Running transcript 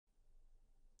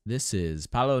This is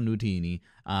Paolo Nutini.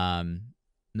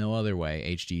 No Other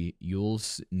Way, HD,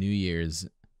 Yule's New Year's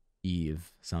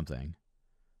Eve something.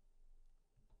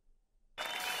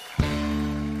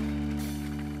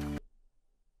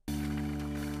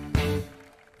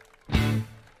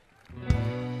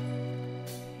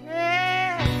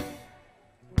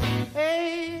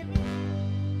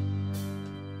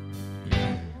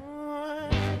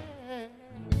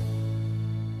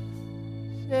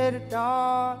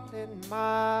 Darling,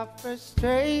 my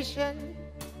frustration,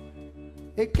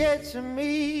 it gets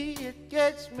me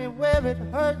where it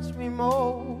hurts me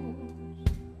most.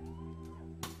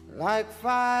 Like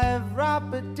 5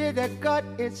 rapid to the gut,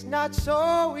 it's not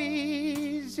so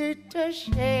easy to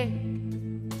shake.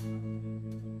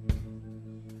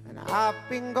 And I've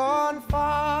been gone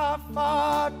far,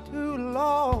 far too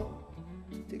long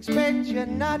to expect you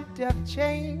not to have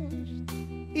changed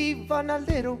even a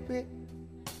little bit.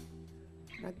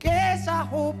 I guess I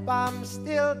hope I'm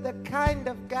still the kind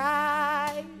of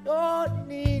guy you're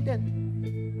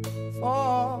needing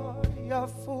for your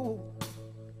fool.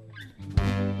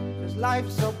 'Cause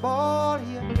life's a ball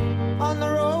here on the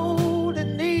road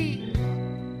and needs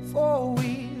 4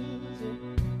 wheels.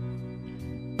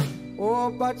 Oh,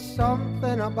 but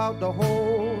something about the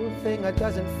whole thing that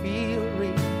doesn't feel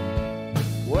real.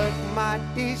 Work my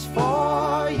days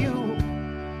for you,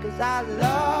 'cause I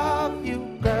love you.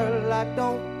 Girl, I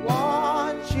don't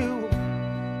want you,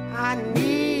 I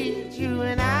need you,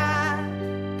 and I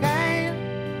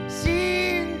can't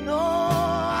see no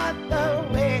other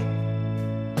way.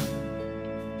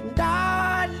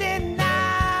 Darling,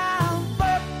 I'll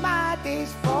work my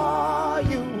days for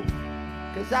you,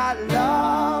 'cause I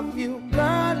love you.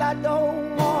 Girl, I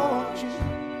don't want you,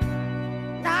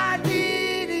 I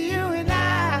need you, and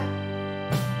I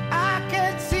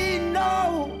can't see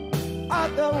no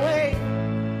other way.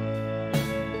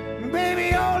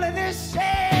 Baby, all of this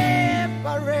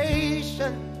separation,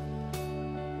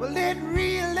 will it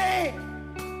really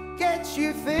get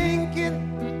you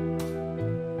thinking?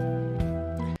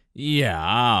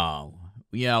 Yeah,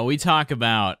 we talk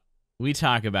about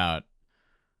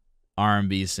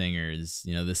R&B singers,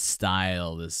 you know, this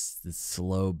style, this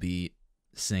slow beat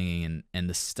singing, and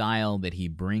the style that he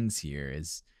brings here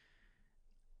is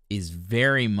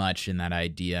very much in that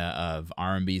idea of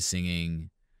R&B singing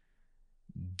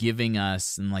giving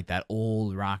us in like that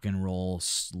old rock and roll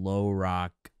slow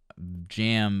rock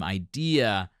jam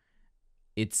idea.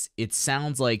 It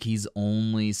sounds like he's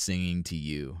only singing to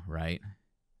you, right?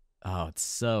 Oh, it's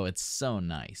so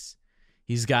nice.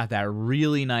 He's got that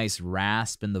really nice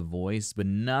rasp in the voice, but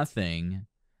nothing's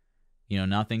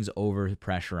over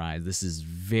pressurized. This is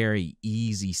very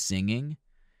easy singing,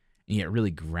 and yet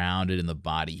really grounded in the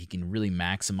body. He can really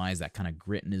maximize that kind of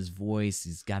grit in his voice.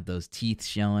 He's got those teeth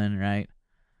showing, right?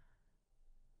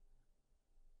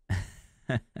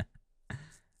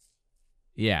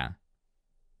 Yeah.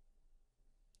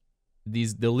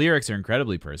 The lyrics are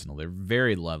incredibly personal. They're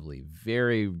very lovely,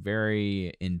 very,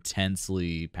 very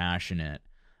intensely passionate,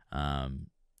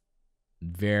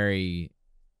 very,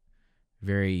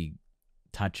 very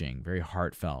touching, very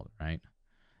heartfelt, right?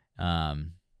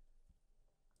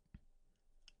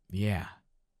 Yeah.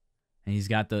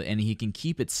 And he can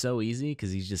keep it so easy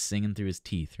because he's just singing through his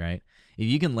teeth, right? If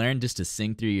you can learn just to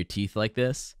sing through your teeth like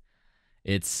this,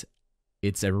 it's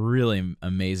a really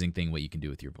amazing thing what you can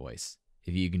do with your voice.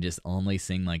 If you can just only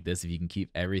sing like this, if you can keep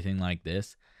everything like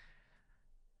this,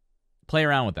 play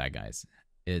around with that, guys.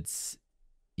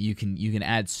 You can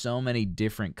add so many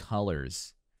different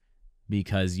colors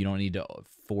because you don't need to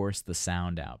force the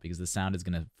sound out, because the sound is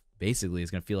gonna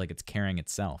feel like it's carrying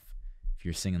itself if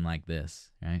you're singing like this,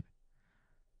 right?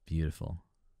 Beautiful.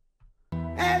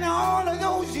 And all of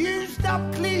those used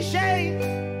up cliches,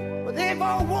 well, they've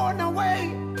all worn away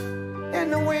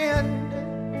in the wind.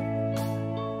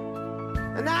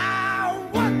 And I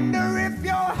wonder if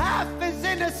you're half as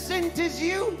innocent as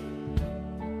you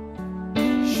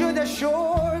should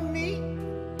assure me,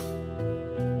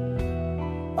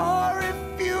 or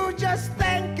if you just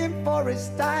thank him for his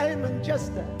time and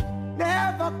just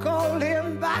never call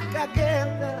him back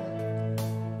again.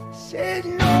 Say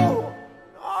no,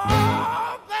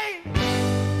 oh baby,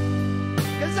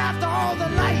 'cause after all the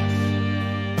lights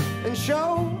and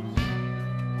shows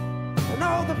and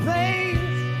all the plays,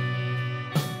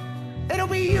 it'll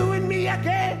be you and me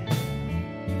again.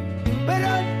 But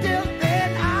until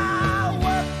then, I'll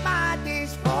work my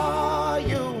days for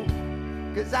you,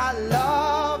 'cause I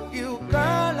love you,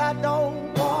 girl, I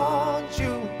don't want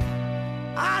you,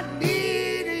 I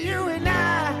need you, and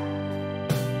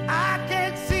I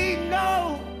can't see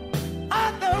no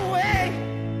other way.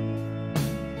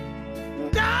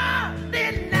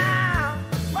 Darling,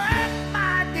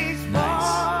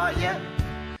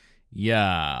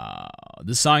 Yeah.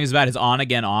 This song is about his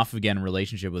on-again, off-again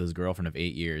relationship with his girlfriend of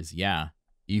 8 years. Yeah.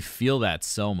 You feel that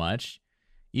so much.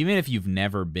 Even if you've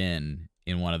never been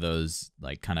in one of those,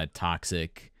 like, kind of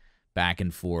toxic back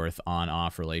and forth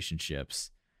on-off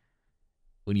relationships,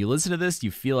 when you listen to this,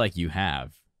 you feel like you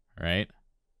have, right?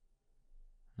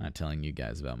 I'm not telling you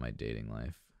guys about my dating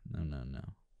life. No.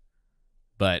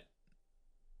 But,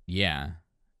 yeah.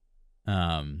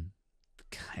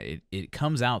 It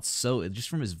comes out so, just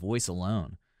from his voice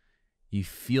alone, you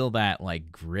feel that, like,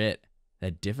 grit,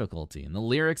 that difficulty. And the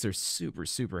lyrics are super,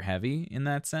 super heavy in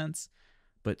that sense.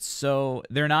 But so,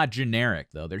 they're not generic,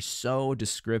 though. They're so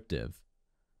descriptive.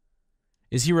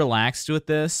 Is he relaxed with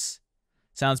this?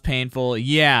 Sounds painful.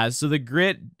 Yeah, so the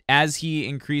grit, as he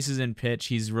increases in pitch,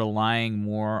 he's relying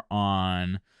more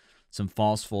on some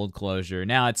false fold closure.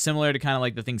 Now, it's similar to kind of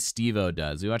like the thing Steve-O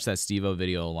does. We watched that Steve-O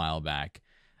video a while back.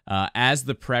 As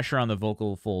the pressure on the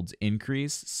vocal folds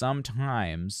increase,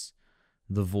 sometimes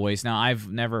the voice... Now, I've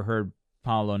never heard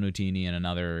Paolo Nutini in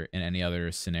any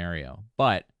other scenario,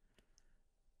 but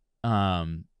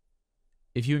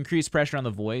if you increase pressure on the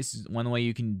voice, one way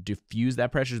you can diffuse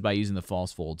that pressure is by using the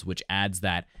false folds, which adds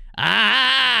that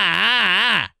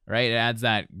right? It adds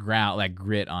that growl, that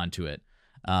grit onto it.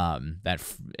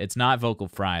 It's not vocal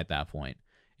fry at that point.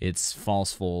 It's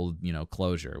false fold,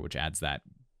 closure, which adds that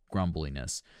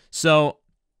grumbliness. So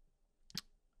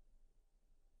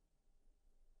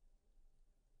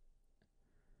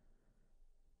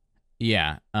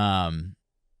yeah,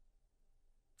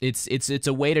 it's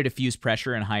a way to diffuse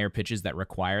pressure in higher pitches that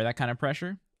require that kind of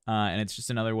pressure, and it's just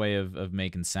another way of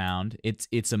making sound.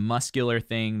 It's a muscular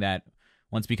thing that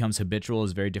once becomes habitual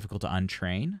is very difficult to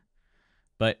untrain,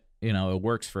 but it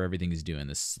works for everything he's doing.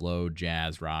 This slow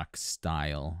jazz rock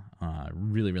style,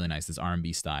 really, really nice. This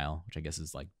R&B style, which I guess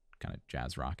is like kind of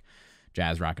jazz rock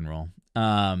and roll.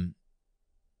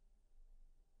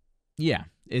 Yeah,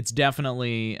 it's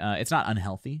definitely it's not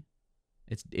unhealthy.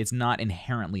 It's not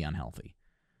inherently unhealthy.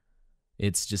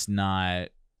 It's just not,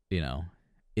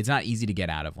 it's not easy to get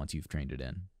out of once you've trained it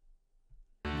in.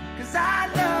 'Cause I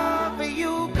love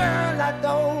you, girl, I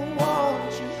don't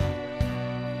want you.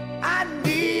 I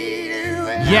need you.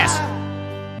 Yes,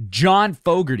 John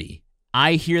Fogerty.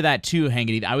 I hear that too,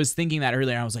 Hangity. I was thinking that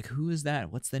earlier. I was like, who is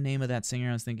that? What's the name of that singer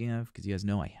I was thinking of? Because you guys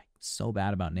know I'm so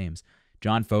bad about names.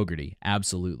 John Fogerty,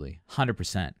 absolutely,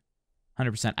 100%.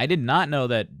 I did not know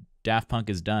that Daft Punk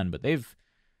is done, but they've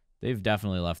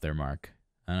definitely left their mark.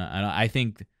 I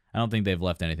don't think they've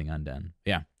left anything undone.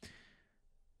 Yeah.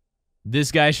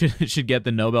 This guy should get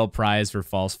the Nobel Prize for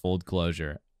false fold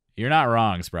closure. You're not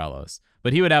wrong, Sproullos.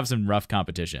 But he would have some rough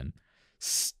competition.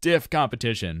 Stiff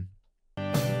competition.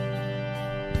 Woman,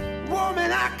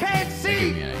 I can't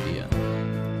see. Give me an idea.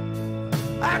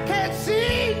 I can't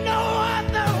see no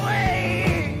other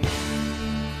way.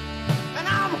 And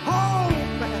I'm home.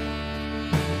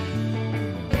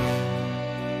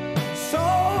 So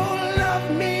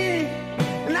love me.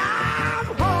 And I'm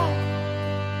home.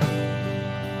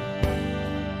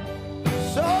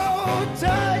 So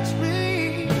touch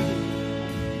me.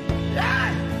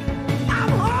 I'm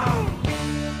home.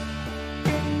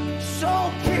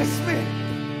 So kiss me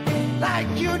like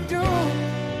you do,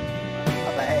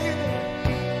 baby.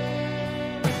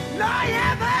 No,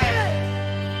 yeah, baby.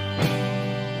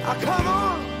 Oh, come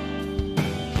on.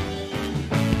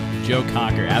 Joe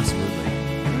Cocker, absolutely.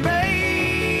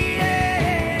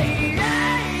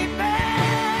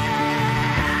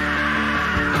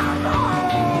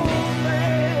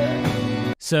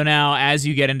 So now, as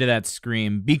you get into that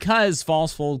scream, because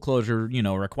false fold closure,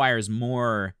 requires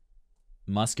more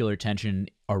muscular tension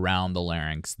around the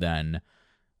larynx than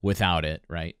without it,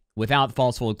 right? Without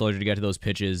false fold closure, to get to those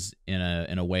pitches in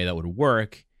a way that would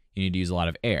work, you need to use a lot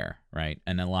of air, right?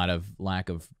 And a lot of lack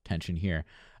of tension here.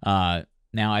 Now,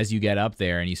 as you get up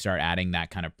there and you start adding that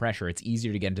kind of pressure, it's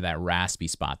easier to get into that raspy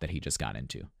spot that he just got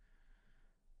into.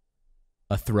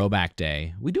 A throwback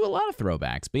day. We do a lot of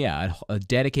throwbacks, but yeah, a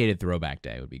dedicated throwback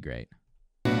day would be great.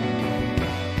 And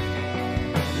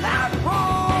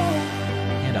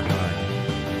a hug.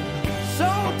 So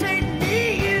take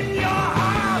me in your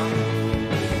arms,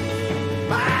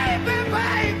 baby,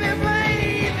 baby,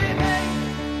 baby, baby.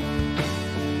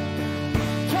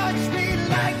 Touch me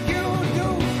like you do.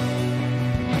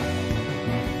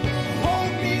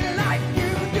 Hold me like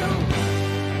you do.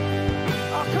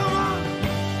 Oh, come on.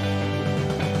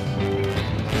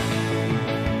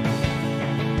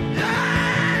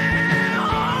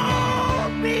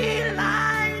 Hold me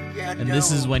like you do. And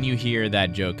this is when you hear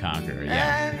that Joe Cocker,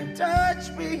 yeah. And touch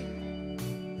me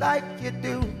like you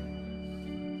do.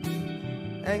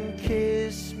 And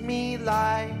kiss me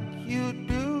like you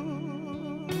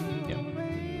do. Yep.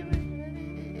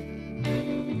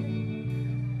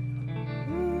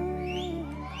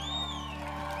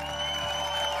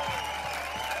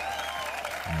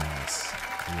 nice.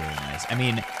 Really nice. I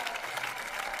mean,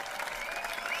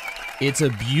 it's a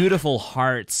beautiful,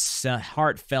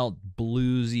 heartfelt,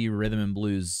 bluesy rhythm and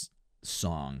blues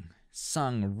song,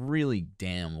 sung really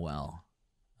damn well,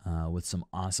 with some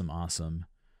awesome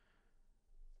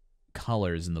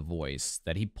colors in the voice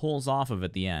that he pulls off of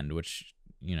at the end, which,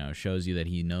 you know, shows you that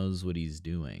he knows what he's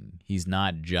doing. He's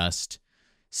not just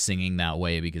singing that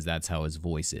way because that's how his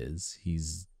voice is.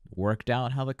 He's worked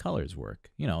out how the colors work.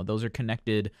 You know, those are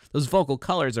connected. Those vocal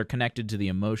colors are connected to the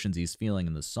emotions he's feeling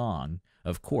in the song,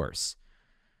 of course.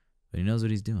 But he knows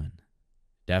what he's doing.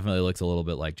 Definitely looks a little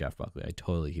bit like Jeff Buckley. I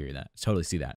totally hear that. Totally see that.